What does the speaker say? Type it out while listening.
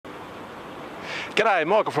G'day,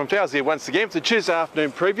 Michael from Fowles here once again for the Tuesday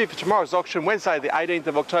afternoon preview for tomorrow's auction, Wednesday the 18th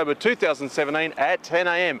of October 2017 at 10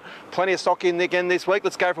 AM. Plenty of stock in again this week.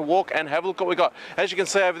 Let's go for a walk and have a look at what we got. As you can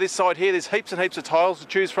see over this side here, there's heaps and heaps of tiles to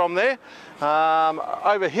choose from there.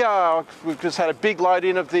 Over here, we've just had a big load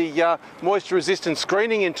in of the moisture resistant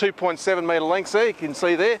screening in 2.7 metre lengths there. You can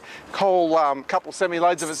see there, whole couple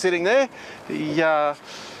semi-loads of it sitting there. The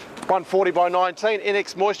 140 by 19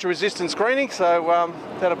 NX moisture resistant screening, so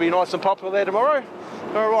that'll be nice and popular there tomorrow.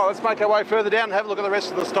 All right, let's make our way further down and have a look at the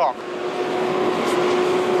rest of the stock.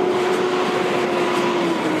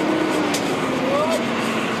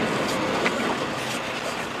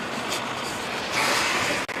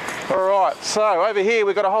 All right, so over here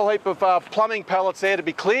we've got a whole heap of plumbing pallets there to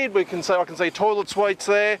be cleared. I can see toilet suites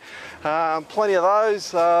there, plenty of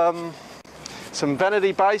those. Some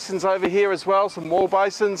vanity basins over here as well, some wall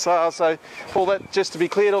basins, so all that just to be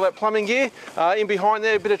cleared, all that plumbing gear. In behind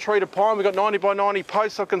there, a bit of treated pine. We've got 90 by 90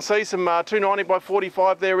 posts, I can see some 290 by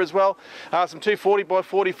 45 there as well, some 240 by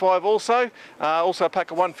 45 also. Also a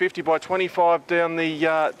pack of 150 by 25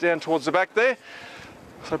 down towards the back there.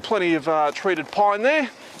 So plenty of treated pine there.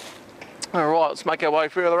 All right, let's make our way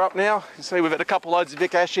further up now. You see we've had a couple loads of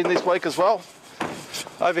Vic Ash in this week as well.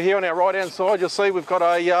 Over here on our right hand side, you'll see we've got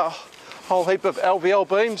a whole heap of LVL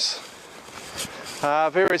beams,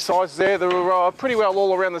 various sizes there. They're pretty well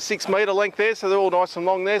all around the 6 metre length there, so they're all nice and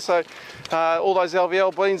long there. So all those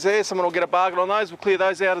LVL beams there, someone will get a bargain on those. We'll clear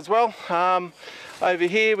those out as well. Over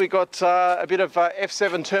here we've got a bit of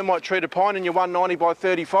F7 termite treated pine in your 190 by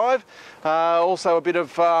 35. Also a bit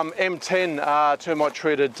of M10 termite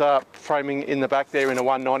treated framing in the back there in a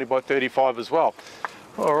 190 by 35 as well.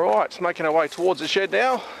 All right, making our way towards the shed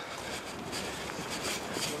now.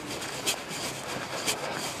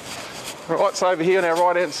 Right, so over here on our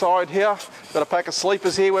right hand side here, got a pack of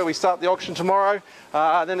sleepers here where we start the auction tomorrow.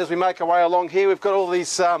 Then as we make our way along here, we've got all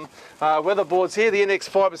these weather boards here, the NX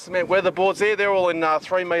fibre cement weather boards there. They're all in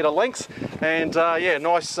 3 metre lengths, and yeah,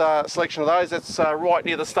 nice selection of those. That's right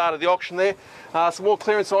near the start of the auction there. Some more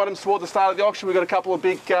clearance items toward the start of the auction. We've got a couple of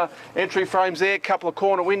big entry frames there, a couple of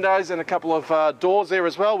corner windows and a couple of doors there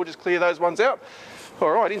as well. We'll just clear those ones out.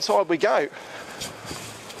 All right, inside we go.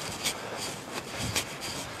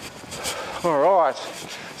 All right,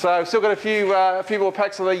 so we've still got a few more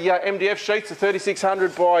packs of the MDF sheets, the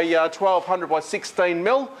 3600 by 1200 by 16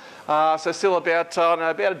 mil. So still about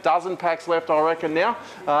a dozen packs left, I reckon now.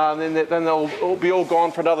 Then they'll all be all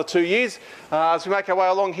gone for another 2 years. As we make our way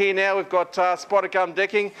along here now, we've got spotted gum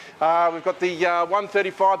decking. We've got the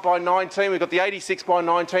 135 by 19. We've got the 86 by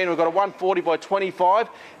 19. We've got a 140 by 25,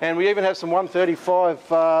 and we even have some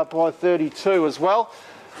 135 by 32 as well.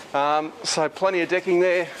 So plenty of decking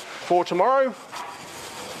there for tomorrow.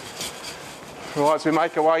 Right, so we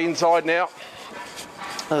make our way inside now.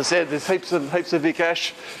 As I said, there's heaps of Vic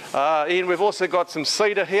Ash. We've also got some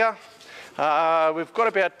cedar here. We've got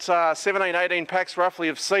about 17, 18 packs roughly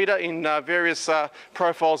of cedar in various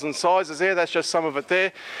profiles and sizes there. That's just some of it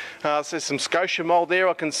there. So there's some Scotia mould there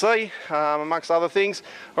I can see, amongst other things.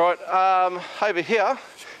 All right, over here,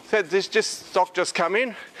 this stock just come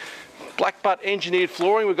in. Black butt engineered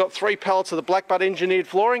flooring. We've got 3 pallets of the black butt engineered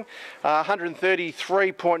flooring,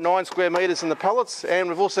 133.9 square metres in the pallets, and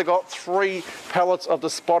we've also got 3 pallets of the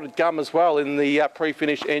spotted gum as well in the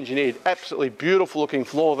pre-finished engineered. Absolutely beautiful looking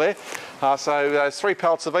floor there. So there's 3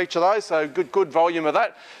 pallets of each of those, so good volume of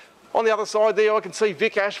that. On the other side there, I can see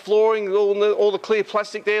Vic Ash flooring, all the clear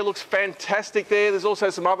plastic there, looks fantastic there. There's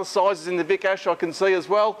also some other sizes in the Vic Ash I can see as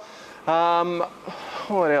well.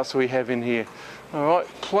 What else do we have in here? All right,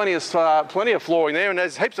 plenty of flooring there, and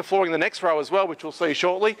there's heaps of flooring in the next row as well, which we'll see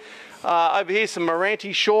shortly. Over here, some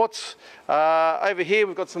Meranti shorts. Over here,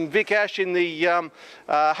 we've got some Vic Ash in the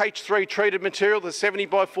H3 treated material, the 70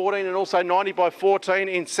 by 14 and also 90 by 14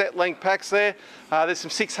 in set length packs there. There's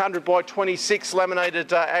some 600 by 26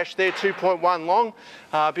 laminated ash there, 2.1 long.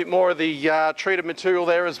 A bit more of the treated material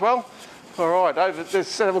there as well. All right,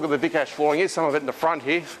 let's have a look at the Vic Ash flooring. Here's some of it in the front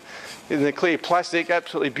here. In the clear plastic,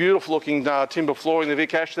 absolutely beautiful looking timber flooring, the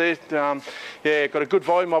Vic Ash there. Yeah, got a good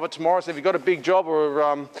volume of it tomorrow, so if you've got a big job, or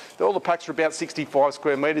all the packs are about 65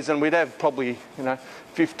 square metres, and we'd have probably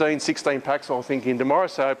 15, 16 packs I think in tomorrow,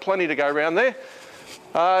 so plenty to go around there.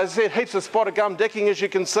 As I said, heaps of spotted gum decking as you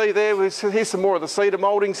can see there. Here's some more of the cedar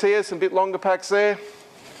mouldings here, some bit longer packs there.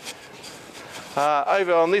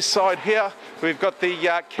 Over on this side here, we've got the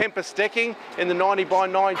Kempis decking in the 90 by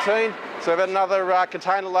 19. So we've had another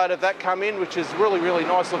container load of that come in, which is really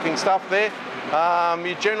nice looking stuff there.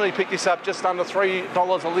 You generally pick this up just under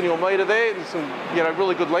 $3 a linear metre there. There's some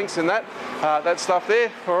really good lengths in that stuff there.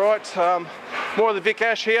 All right, more of the Vic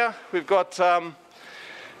Ash here. We've got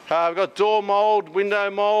We've got door mould,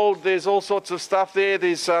 window mould, there's all sorts of stuff there.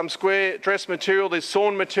 There's square dress material, there's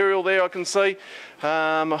sawn material there I can see.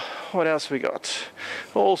 What else we got?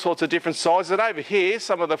 All sorts of different sizes. And over here,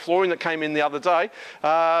 some of the flooring that came in the other day,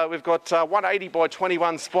 we've got 180 by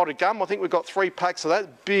 21 spotted gum. I think we've got 3 packs of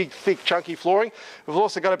that, big, thick, chunky flooring. We've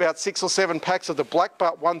also got about 6 or 7 packs of the black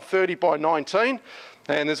butt 130 by 19.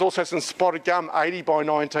 And there's also some spotted gum 80 by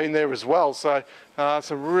 19 there as well. So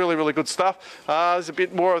some really, really good stuff. There's a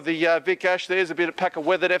bit more of the Vic Ash. There's a bit of pack of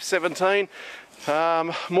weathered F17.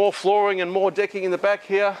 More flooring and more decking in the back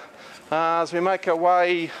here. As we make our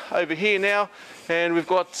way over here now, and we've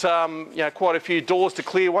got quite a few doors to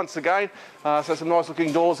clear once again. So some nice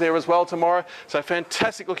looking doors there as well tomorrow. So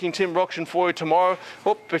fantastic looking timber auction for you tomorrow.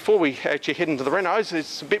 Oh, before we actually head into the renos,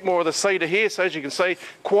 there's a bit more of the cedar here. So as you can see,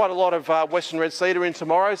 quite a lot of Western Red cedar in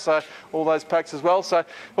tomorrow. So all those packs as well. So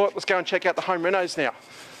let's go and check out the home renos now.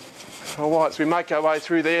 All right, so we make our way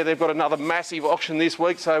through there. They've got another massive auction this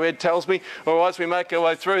week, so Ed tells me. All right, so we make our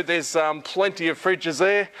way through. There's plenty of fridges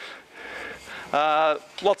there.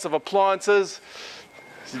 Lots of appliances,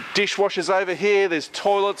 dishwashers over here, there's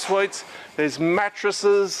toilet suites, there's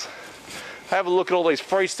mattresses. Have a look at all these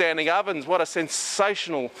freestanding ovens. What a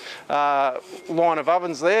sensational line of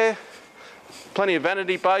ovens there. Plenty of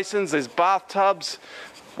vanity basins, there's bathtubs,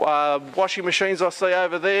 washing machines I see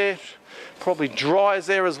over there, probably dryers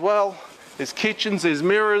there as well. There's kitchens, there's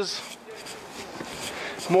mirrors,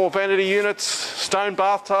 more vanity units, stone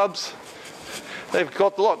bathtubs. They've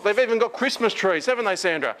got a lot. They've even got Christmas trees, haven't they,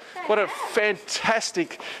 Sandra? What a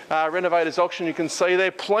fantastic renovators auction you can see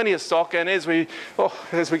there. Plenty of stock, and as we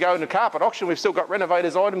go into carpet auction, we've still got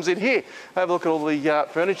renovators items in here. Have a look at all the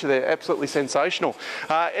furniture there. Absolutely sensational.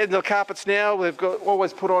 In the carpets now, we've got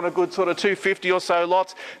always put on a good sort of 250 or so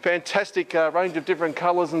lots. Fantastic range of different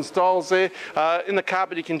colours and styles there. In the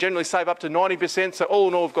carpet, you can generally save up to 90%. So all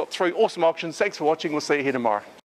in all, we've got 3 awesome auctions. Thanks for watching. We'll see you here tomorrow.